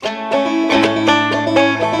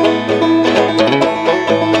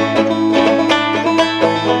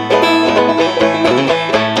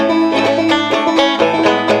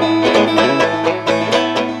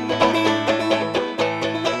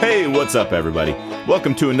up, everybody?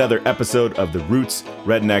 Welcome to another episode of the Roots,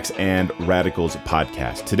 Rednecks, and Radicals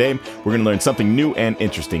podcast. Today, we're going to learn something new and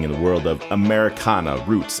interesting in the world of Americana,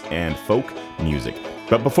 roots, and folk music.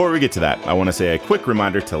 But before we get to that, I want to say a quick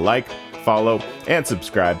reminder to like, follow, and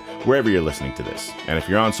subscribe wherever you're listening to this. And if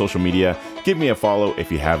you're on social media, give me a follow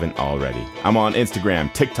if you haven't already. I'm on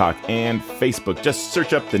Instagram, TikTok, and Facebook. Just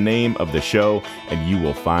search up the name of the show and you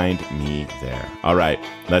will find me there. All right,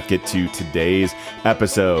 let's get to today's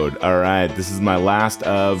episode. All right, this is my last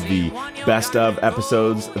of the best of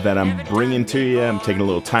episodes that I'm bringing to you. I'm taking a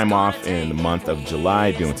little time off in the month of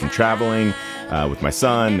July, doing some traveling with my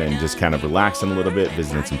son and just kind of relaxing a little bit,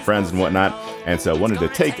 visiting some friends and whatnot. And so I wanted to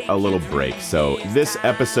take a little break. So this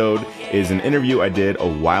episode is an interview I did a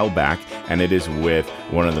while back, and it is with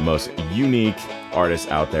one of the most unique artists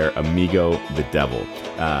out there, Amigo the Devil.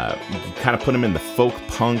 You kind of put him in the folk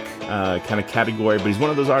punk kind of category, but he's one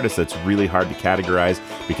of those artists that's really hard to categorize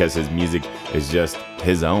because his music is just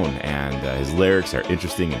his own, and his lyrics are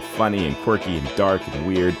interesting and funny and quirky and dark and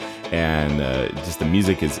weird. And just the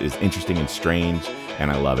music is interesting and strange, and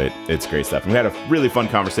I love it. It's great stuff. And we had a really fun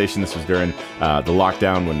conversation. This was during the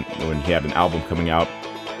lockdown when he had an album coming out,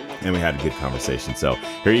 and we had a good conversation. So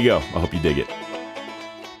here you go. I hope you dig it.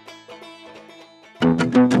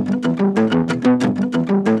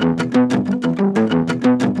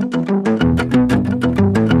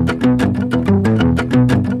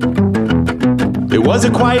 It was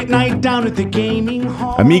a quiet night down at the gaming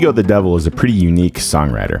hall. Amigo the Devil is a pretty unique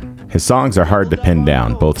songwriter. His songs are hard to pin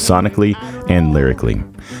down, both sonically and lyrically.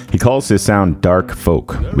 He calls his sound dark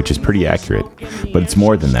folk, which is pretty accurate, but it's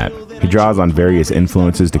more than that. He draws on various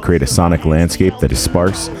influences to create a sonic landscape that is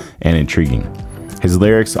sparse and intriguing. His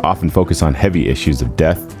lyrics often focus on heavy issues of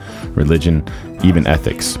death, religion, even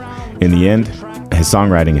ethics. In the end, his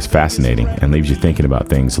songwriting is fascinating and leaves you thinking about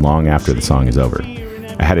things long after the song is over.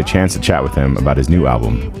 I had a chance to chat with him about his new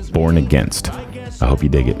album, Born Against. I hope you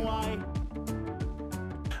dig it.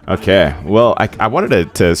 Okay, well, I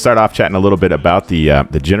wanted to start off chatting a little bit about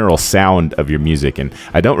the general sound of your music, and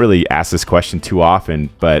I don't really ask this question too often,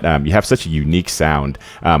 but you have such a unique sound.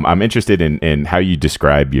 I'm interested in how you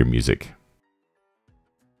describe your music.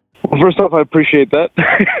 Well, first off, I appreciate that.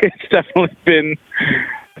 It's definitely been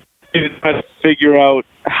trying to figure out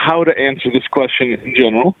how to answer this question in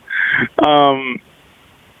general.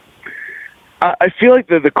 I feel like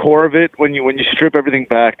the core of it, when you strip everything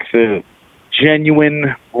back, the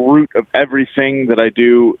genuine root of everything that I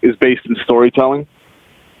do is based in storytelling.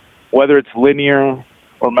 Whether it's linear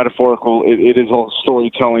or metaphorical, it is all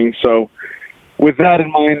storytelling. So with that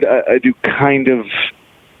in mind, I do kind of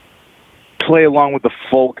play along with the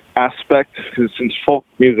folk aspect, because since folk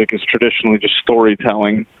music is traditionally just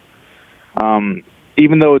storytelling,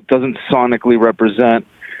 even though it doesn't sonically represent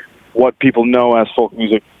what people know as folk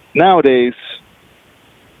music nowadays,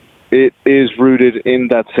 it is rooted in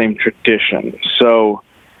that same tradition. So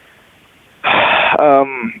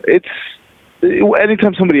it's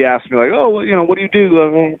anytime somebody asks me, like, oh, well, what do you do?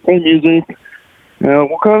 I play music.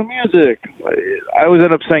 What kind of music? I always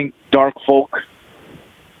end up saying dark folk,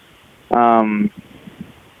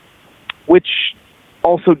 which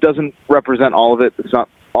also doesn't represent all of it. It's not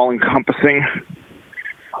all encompassing,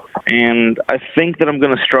 and I think that I'm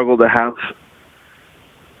going to struggle to have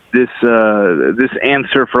this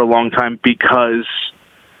answer for a long time, because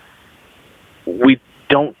we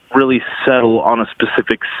don't really settle on a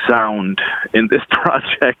specific sound in this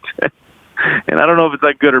project. And I don't know if it's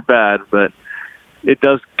that good or bad, but it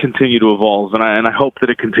does continue to evolve, and I hope that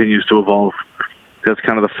it continues to evolve. That's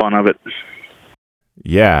kind of the fun of it.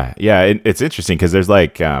 Yeah, it's interesting because there's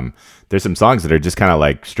there's some songs that are just kind of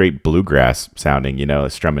like straight bluegrass sounding,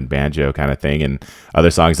 strum and banjo kind of thing, and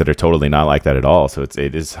other songs that are totally not like that at all. So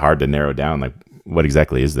it is hard to narrow down, like, what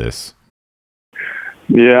exactly is this?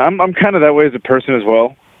 Yeah, I'm kind of that way as a person as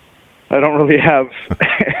well. I don't really have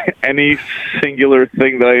any singular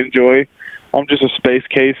thing that I enjoy. I'm just a space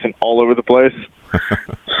case and all over the place.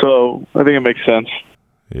 So I think it makes sense.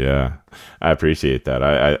 Yeah, I appreciate that.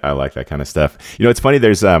 I like that kind of stuff. It's funny.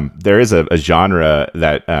 There is a genre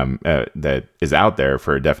that that is out there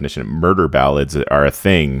for a definition. Murder ballads are a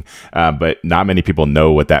thing, but not many people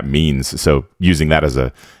know what that means. So using that as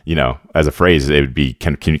a phrase, it would be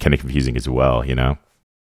kind of confusing as well.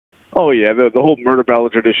 Oh yeah, the whole murder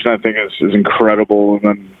ballad tradition, I think, is incredible, and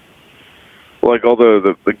then like all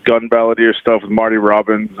the gun balladeer stuff with Marty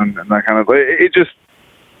Robbins and that kind of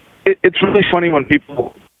it's really funny when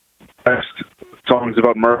people ask songs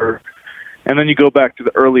about murder, and then you go back to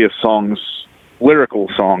the earliest songs, lyrical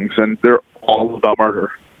songs, and they're all about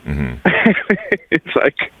murder. Mm-hmm. It's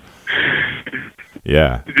like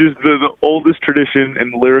Yeah. Just the oldest tradition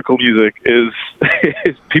in lyrical music is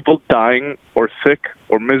is people dying or sick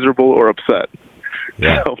or miserable or upset.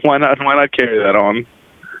 Yeah. So why not carry that on?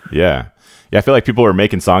 Yeah. Yeah. I feel like people were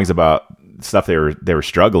making songs about stuff they were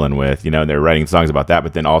struggling with, and they were writing songs about that.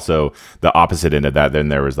 But then also the opposite end of that, then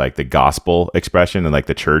there was like the gospel expression and like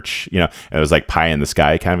the church, and it was like pie in the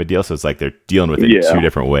sky kind of a deal. So it's like they're dealing with it in two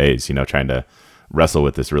different ways, trying to wrestle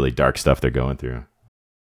with this really dark stuff they're going through.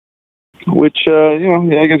 Which,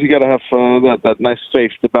 I guess you got to have that nice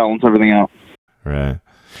faith to balance everything out. Right.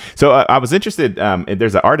 So I was interested.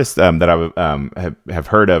 There's an artist that I have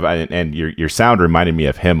heard of, and your sound reminded me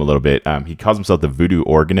of him a little bit. He calls himself the Voodoo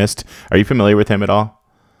Organist. Are you familiar with him at all?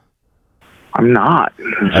 I'm not.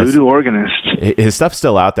 Voodoo Organist. His stuff's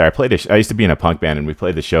still out there. I used to be in a punk band, and we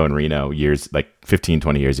played the show in Reno years, like 15,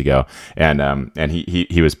 20 years ago. And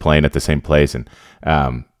he was playing at the same place, and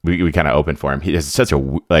we kind of opened for him. He has such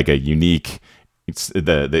a unique.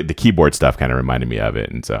 The keyboard stuff kind of reminded me of it,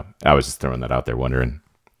 and so I was just throwing that out there, wondering.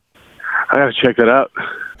 I gotta check that out.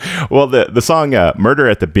 Well, the song "Murder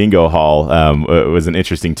at the Bingo Hall" was an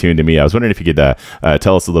interesting tune to me. I was wondering if you could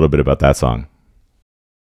tell us a little bit about that song.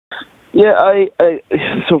 Yeah,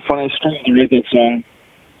 it's so funny. I struggled to write that song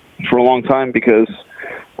for a long time because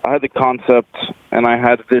I had the concept and I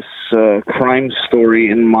had this crime story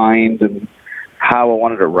in mind and how I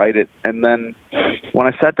wanted to write it. And then when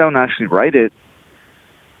I sat down to actually write it,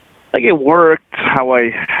 like it worked how I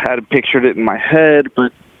had pictured it in my head,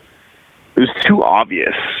 but it was too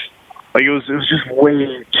obvious. Like it was just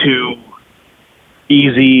way too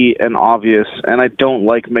easy and obvious. And I don't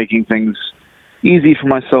like making things easy for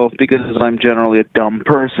myself because I'm generally a dumb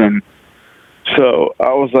person. So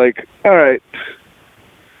I was like, all right,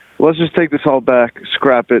 let's just take this all back,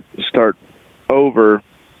 scrap it, start over.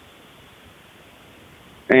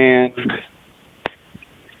 And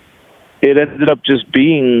it ended up just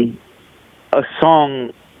being a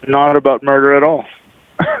song not about murder at all.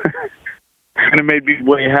 And it made me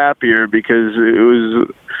way happier because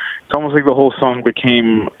it's almost like the whole song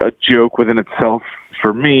became a joke within itself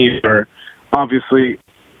for me. Or obviously,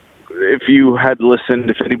 if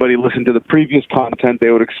anybody listened to the previous content,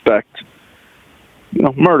 they would expect,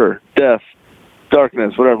 murder, death,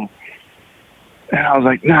 darkness, whatever. And I was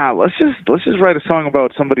like, nah, let's just write a song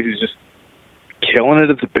about somebody who's just killing it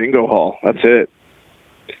at the bingo hall. That's it.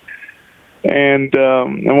 And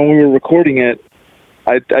when we were recording it,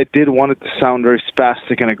 I did want it to sound very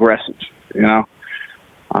spastic and aggressive, maybe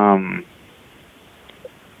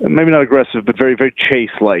not aggressive, but very, very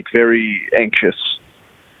chase-like, very anxious.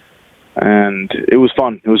 And it was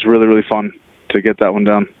fun. It was really, really fun to get that one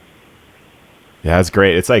done. Yeah, that's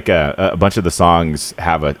great. It's like a bunch of the songs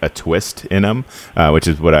have a twist in them, which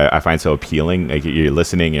is what I find so appealing. Like you're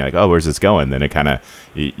listening, you're like, oh, where's this going? Then it kind of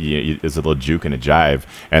there's a little juke and a jive.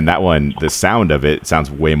 And that one, the sound of it sounds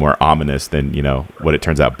way more ominous than what it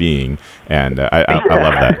turns out being. And I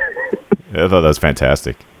love that. I thought that was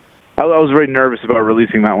fantastic. I was very nervous about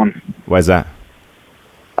releasing that one. Why is that?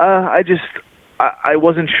 I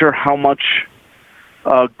wasn't sure how much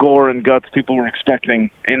gore and guts people were expecting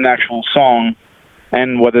in the actual song,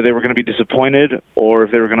 and whether they were going to be disappointed or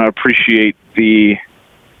if they were going to appreciate the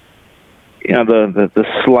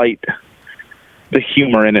slight, the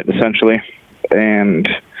humor in it, essentially. And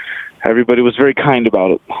everybody was very kind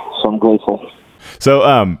about it, so I'm grateful. So,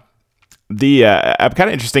 I'm kind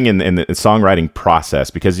of interesting in the songwriting process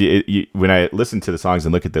because when I listen to the songs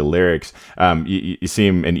and look at the lyrics, you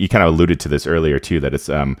seem, and you kind of alluded to this earlier too, that it's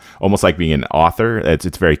almost like being an author.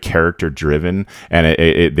 It's very character driven, and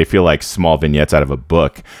they feel like small vignettes out of a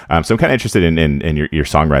book. So I'm kind of interested in your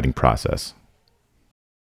songwriting process.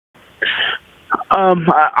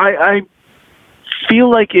 I feel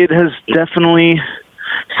like it has definitely.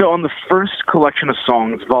 So on the first collection of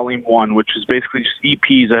songs, Volume 1, which is basically just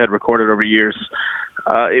EPs I had recorded over years,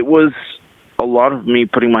 it was a lot of me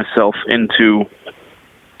putting myself into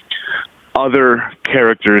other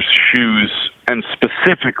characters' shoes and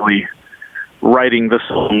specifically writing the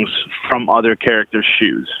songs from other characters'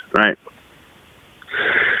 shoes, right?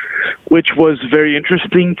 Which was very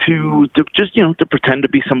interesting to just, to pretend to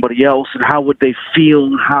be somebody else, and how would they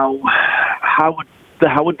feel, how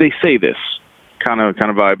would they say this? Kind of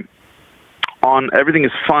vibe. On Everything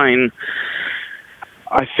Is Fine,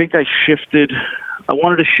 I think I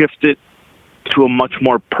wanted to shift it to a much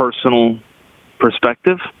more personal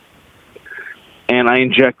perspective, and I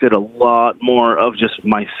injected a lot more of just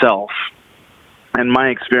myself and my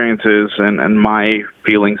experiences and my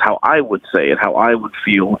feelings, how I would say it, how I would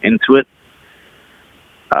feel into it.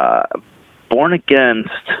 Born Against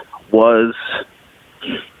was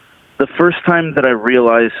the first time that I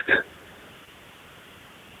realized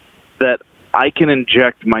that I can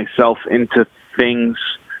inject myself into things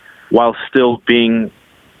while still being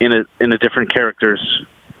in a different character's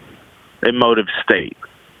emotive state.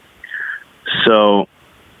 So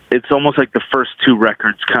it's almost like the first two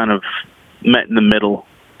records kind of met in the middle,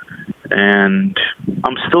 and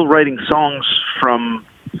I'm still writing songs from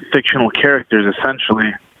fictional characters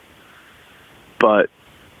essentially, but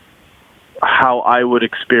how I would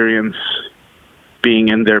experience being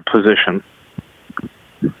in their position,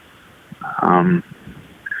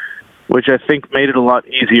 which I think made it a lot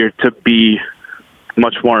easier to be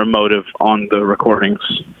much more emotive on the recordings.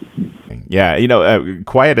 Yeah,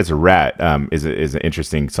 "Quiet as a Rat" is an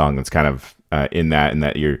interesting song that's kind of in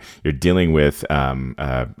that you're dealing with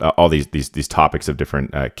all these topics of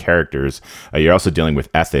different characters. You're also dealing with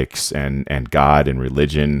ethics and God and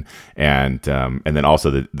religion, and then also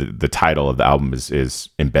the title of the album is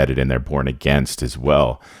embedded in there, "Born Against" as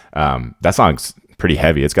well. That song's pretty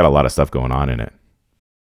heavy. It's got a lot of stuff going on in it.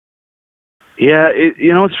 Yeah,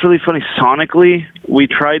 it's really funny. Sonically, we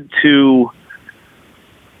tried to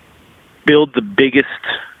build the biggest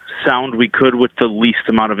sound we could with the least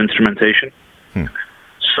amount of instrumentation.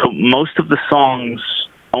 So most of the songs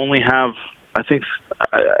only have, I think,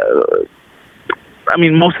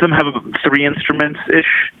 most of them have 3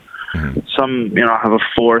 instruments-ish. Some, have a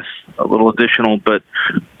fourth, a little additional, but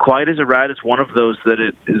 "Quiet as a Rat" is one of those that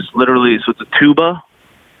it is literally, so it's a tuba,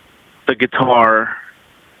 the guitar,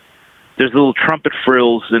 there's little trumpet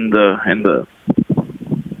frills in the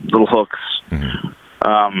little hooks.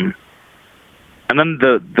 And then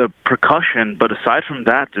the percussion, but aside from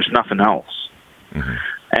that, there's nothing else.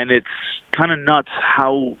 And it's kind of nuts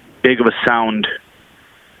how big of a sound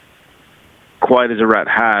 "Quiet as a Rat"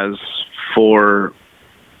 has for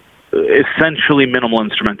essentially minimal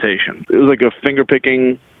instrumentation. It was like a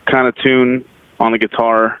finger-picking kind of tune on the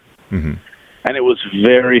guitar, and it was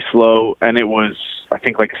very slow, and it was, I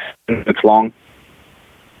think, like 7 minutes long.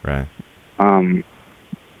 Right.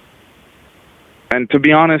 And to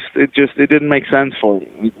be honest, it didn't make sense for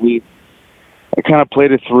me. I kind of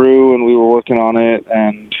played it through, and we were working on it.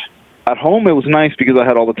 And at home, it was nice because I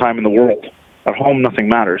had all the time in the world. At home, nothing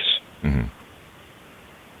matters.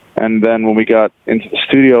 And then when we got into the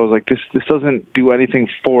studio, I was like, this doesn't do anything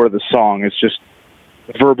for the song. It's just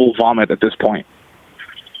verbal vomit at this point.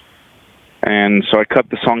 And so I cut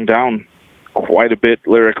the song down quite a bit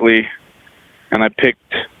lyrically, and I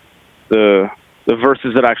picked the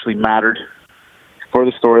verses that actually mattered for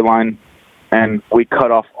the storyline, and we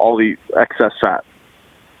cut off all the excess fat.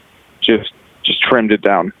 Just trimmed it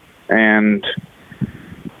down, and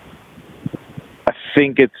I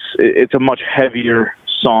think it's a much heavier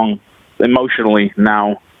song emotionally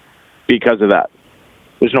now because of that.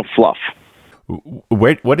 There's no fluff.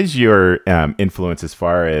 What is your influence as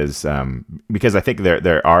far as because I think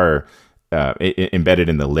there are embedded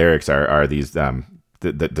in the lyrics are these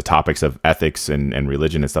the topics of ethics and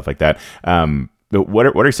religion and stuff like that. But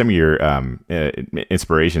what are some of your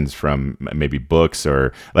inspirations from maybe books,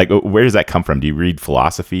 or like where does that come from? Do you read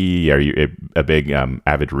philosophy? Are you a big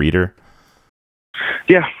avid reader?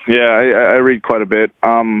 Yeah, I read quite a bit.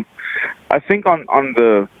 I think on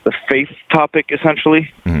the faith topic,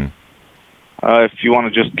 essentially, if you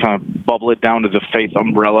want to just kind of bubble it down to the faith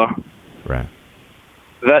umbrella, right?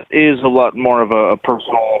 That is a lot more of a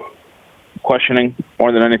personal questioning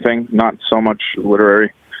more than anything, not so much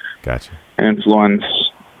literary. Gotcha. Influence.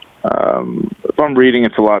 If I'm reading,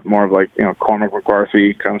 it's a lot more of like, Cormac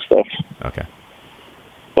McCarthy kind of stuff. Okay.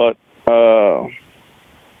 But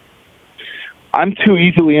I'm too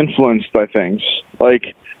easily influenced by things.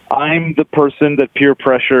 Like, I'm the person that peer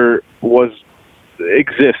pressure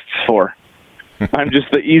exists for. I'm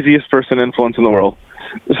just the easiest person to influence in the world.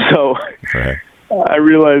 So right. I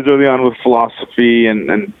realized early on with philosophy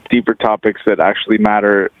and deeper topics that actually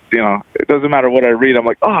matter, it doesn't matter what I read. I'm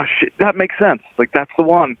like, oh, shit, that makes sense. Like, that's the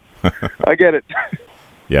one. I get it.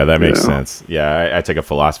 Yeah, that makes sense. Yeah, I took a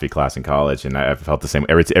philosophy class in college, and I felt the same.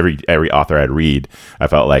 Every author I'd read, I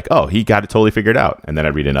felt like, oh, he got it totally figured out. And then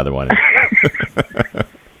I'd read another one.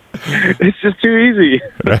 It's just too easy.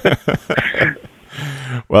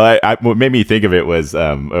 Well, what made me think of it was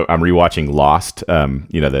I'm rewatching Lost,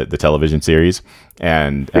 the television series,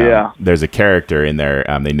 and there's a character in there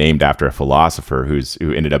they named after a philosopher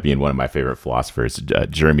who ended up being one of my favorite philosophers,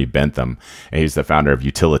 Jeremy Bentham, and he's the founder of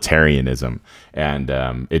utilitarianism. And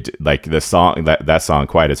the song that song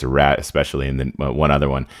 "Quiet as a Rat" especially, and then one other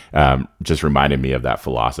one just reminded me of that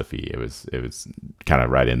philosophy. It was kind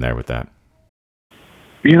of right in there with that.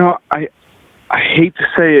 I hate to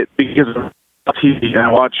say it because of TV.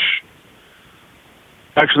 I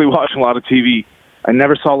actually watch a lot of TV. I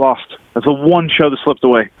never saw Lost. That's the one show that slipped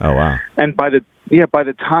away. Oh, wow. And by the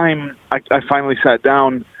time I finally sat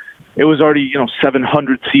down, it was already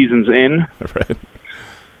 700 seasons in, Right.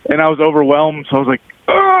 and I was overwhelmed. So I was like,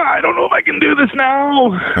 I don't know if I can do this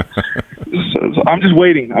now. so I'm just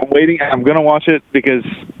waiting. I'm waiting. I'm gonna watch it because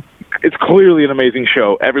it's clearly an amazing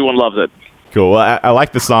show. Everyone loves it. Cool. Well, I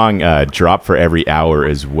like the song "Drop for Every Hour"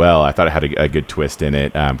 as well. I thought it had a good twist in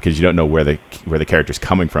it because you don't know where the character's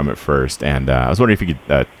coming from at first. And I was wondering if you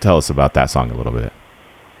could tell us about that song a little bit.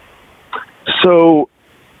 So,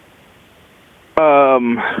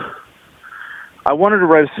 I wanted to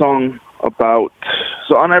write a song about.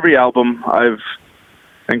 So on every album, I've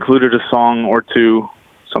included a song or two,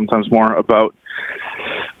 sometimes more, about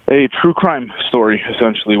a true crime story,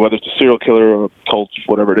 essentially, whether it's a serial killer or a cult,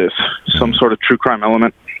 whatever it is, some sort of true crime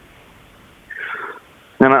element.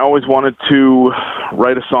 And I always wanted to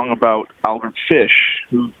write a song about Albert Fish,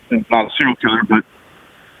 who is not a serial killer, but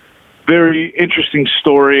very interesting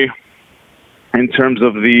story in terms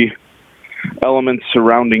of the elements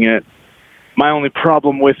surrounding it. My only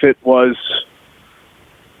problem with it was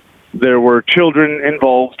there were children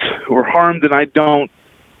involved who were harmed, and I don't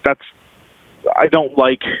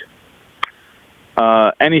like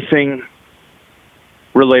anything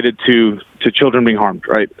related to children being harmed,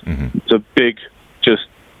 right? Mm-hmm. It's a big, just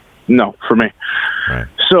no for me. Right.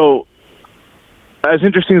 So, as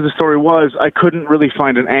interesting as the story was, I couldn't really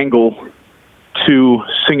find an angle to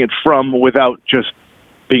sing it from without just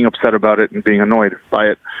being upset about it and being annoyed by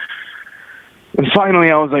it. And finally,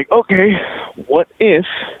 I was like, okay, what if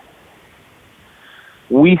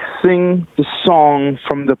we sing the song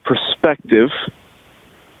from the perspective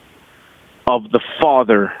of the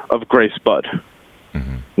father of Grace Budd,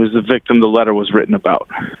 mm-hmm. who's the victim the letter was written about.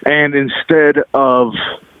 And instead of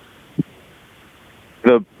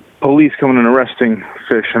the police coming and arresting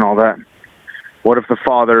Fish and all that, what if the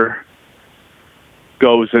father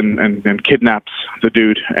goes and kidnaps the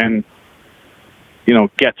dude and,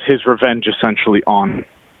 gets his revenge essentially on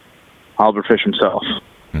Albert Fish himself?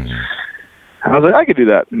 Mm-hmm. I was like, I could do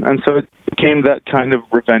that. And so it became that kind of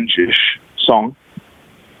revenge-ish song.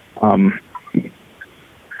 Then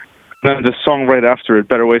the song right after it,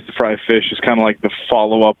 Better Ways to Fry a Fish, is kind of like the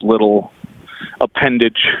follow-up little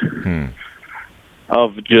appendage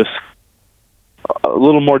of just a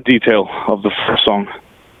little more detail of the first song.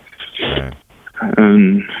 Right.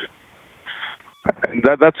 And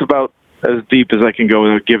that's about as deep as I can go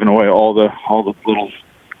without giving away all the little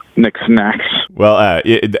knicks-knacks. Well,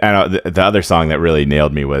 the other song that really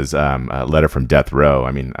nailed me was "Letter from Death Row."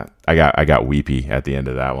 I mean, I got weepy at the end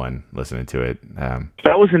of that one listening to it.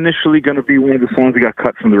 That was initially going to be one of the songs that got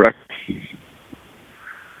cut from the record.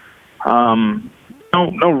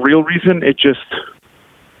 No real reason. It just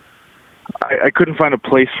I couldn't find a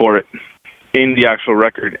place for it in the actual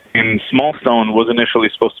record. And Small Stone was initially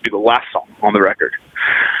supposed to be the last song on the record.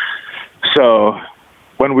 So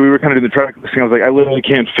when we were kind of doing the track listing, I was like, I literally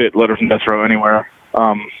can't fit Letter from Death Row anywhere.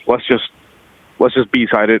 Let's just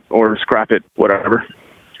B-side it or scrap it, whatever.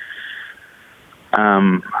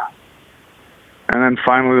 And then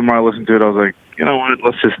finally, the more I listened to it, I was like, you know what?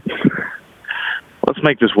 Let's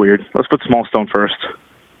make this weird. Let's put Small Stone first,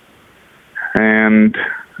 and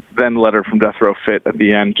then Letter from Death Row fit at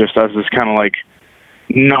the end, just as this kind of like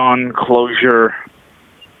non-closure,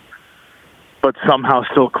 but somehow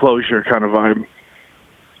still closure kind of vibe.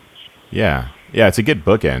 Yeah, it's a good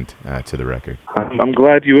bookend to the record. I'm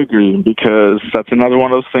glad you agree, because that's another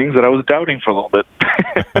one of those things that I was doubting for a little bit.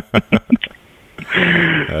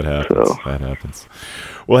 That happens.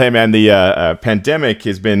 Well, hey, man, the pandemic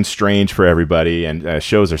has been strange for everybody, and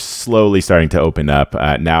shows are slowly starting to open up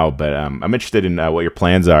now. But I'm interested in what your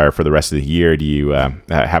plans are for the rest of the year. Do you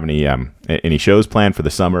have any shows planned for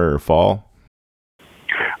the summer or fall?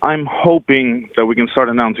 I'm hoping that we can start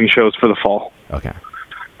announcing shows for the fall. Okay.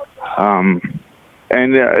 And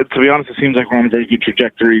to be honest, it seems like we're on a very good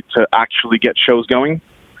trajectory to actually get shows going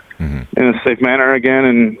in a safe manner again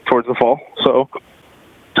and towards the fall. So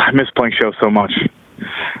I miss playing shows so much.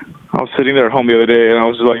 I was sitting there at home the other day, and I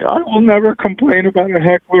was just like, I will never complain about a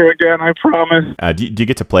heckler again, I promise. Do you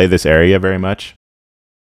get to play this area very much?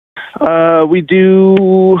 We do.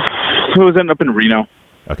 It was ending up in Reno.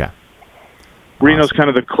 Okay. Reno's awesome. Kind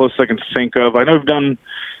of the closest I can think of. I know we've done,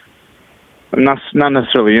 not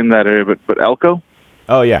necessarily in that area, but Elko.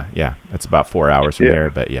 Oh, yeah. That's about 4 hours from there,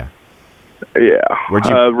 but yeah. Yeah. Where'd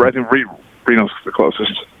you? I think Reno's the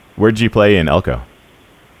closest. Where'd you play in Elko?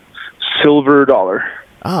 Silver Dollar.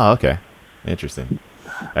 Oh, okay. Interesting.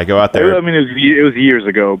 I go out there. I mean, it was years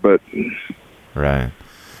ago, but right.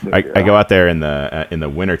 I go out there in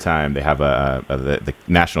the wintertime. They have the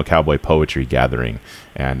National Cowboy Poetry Gathering,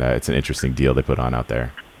 and it's an interesting deal they put on out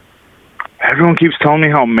there. Everyone keeps telling me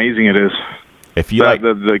how amazing it is. If you like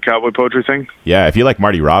the cowboy poetry thing, yeah, if you like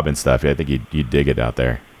Marty Robbins stuff, I think you'd dig it out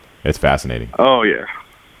there. It's fascinating. Oh yeah,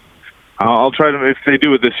 I'll try to. If they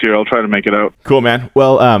do it this year, I'll try to make it out. Cool, man.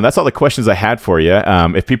 Well, that's all the questions I had for you.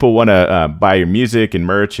 If people want to buy your music and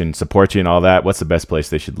merch and support you and all that, what's the best place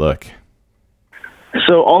they should look?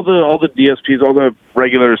 So all the DSPs, all the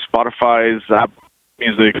regular Spotify's, Apple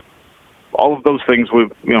Music, all of those things.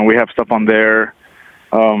 We have stuff on there.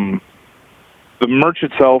 The merch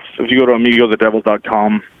itself, if you go to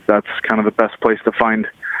amigothedevil.com, that's kind of the best place to find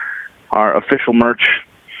our official merch.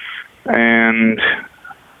 And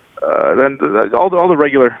then all the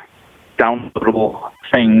regular downloadable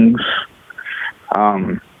things.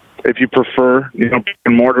 If you prefer, brick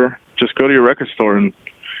and mortar, just go to your record store and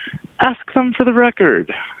ask them for the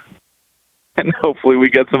record. And hopefully we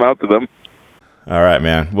get some out to them. All right,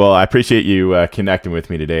 man. Well, I appreciate you connecting with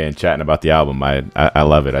me today and chatting about the album. I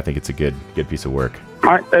love it. I think it's a good piece of work.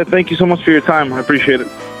 All right. Thank you so much for your time. I appreciate it.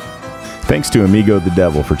 Thanks to Amigo the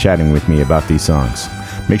Devil for chatting with me about these songs.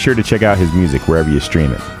 Make sure to check out his music wherever you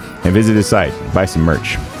stream it. And visit his site, buy some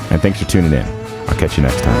merch. And thanks for tuning in. I'll catch you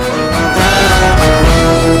next time.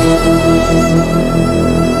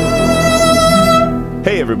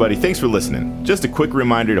 Hey everybody, thanks for listening. Just a quick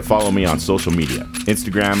reminder to follow me on social media,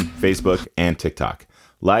 Instagram, Facebook, and TikTok.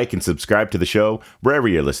 Like and subscribe to the show wherever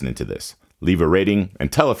you're listening to this. Leave a rating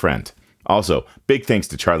and tell a friend. Also, big thanks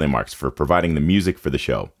to Charlie Marks for providing the music for the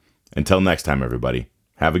show. Until next time, everybody,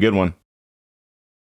 have a good one.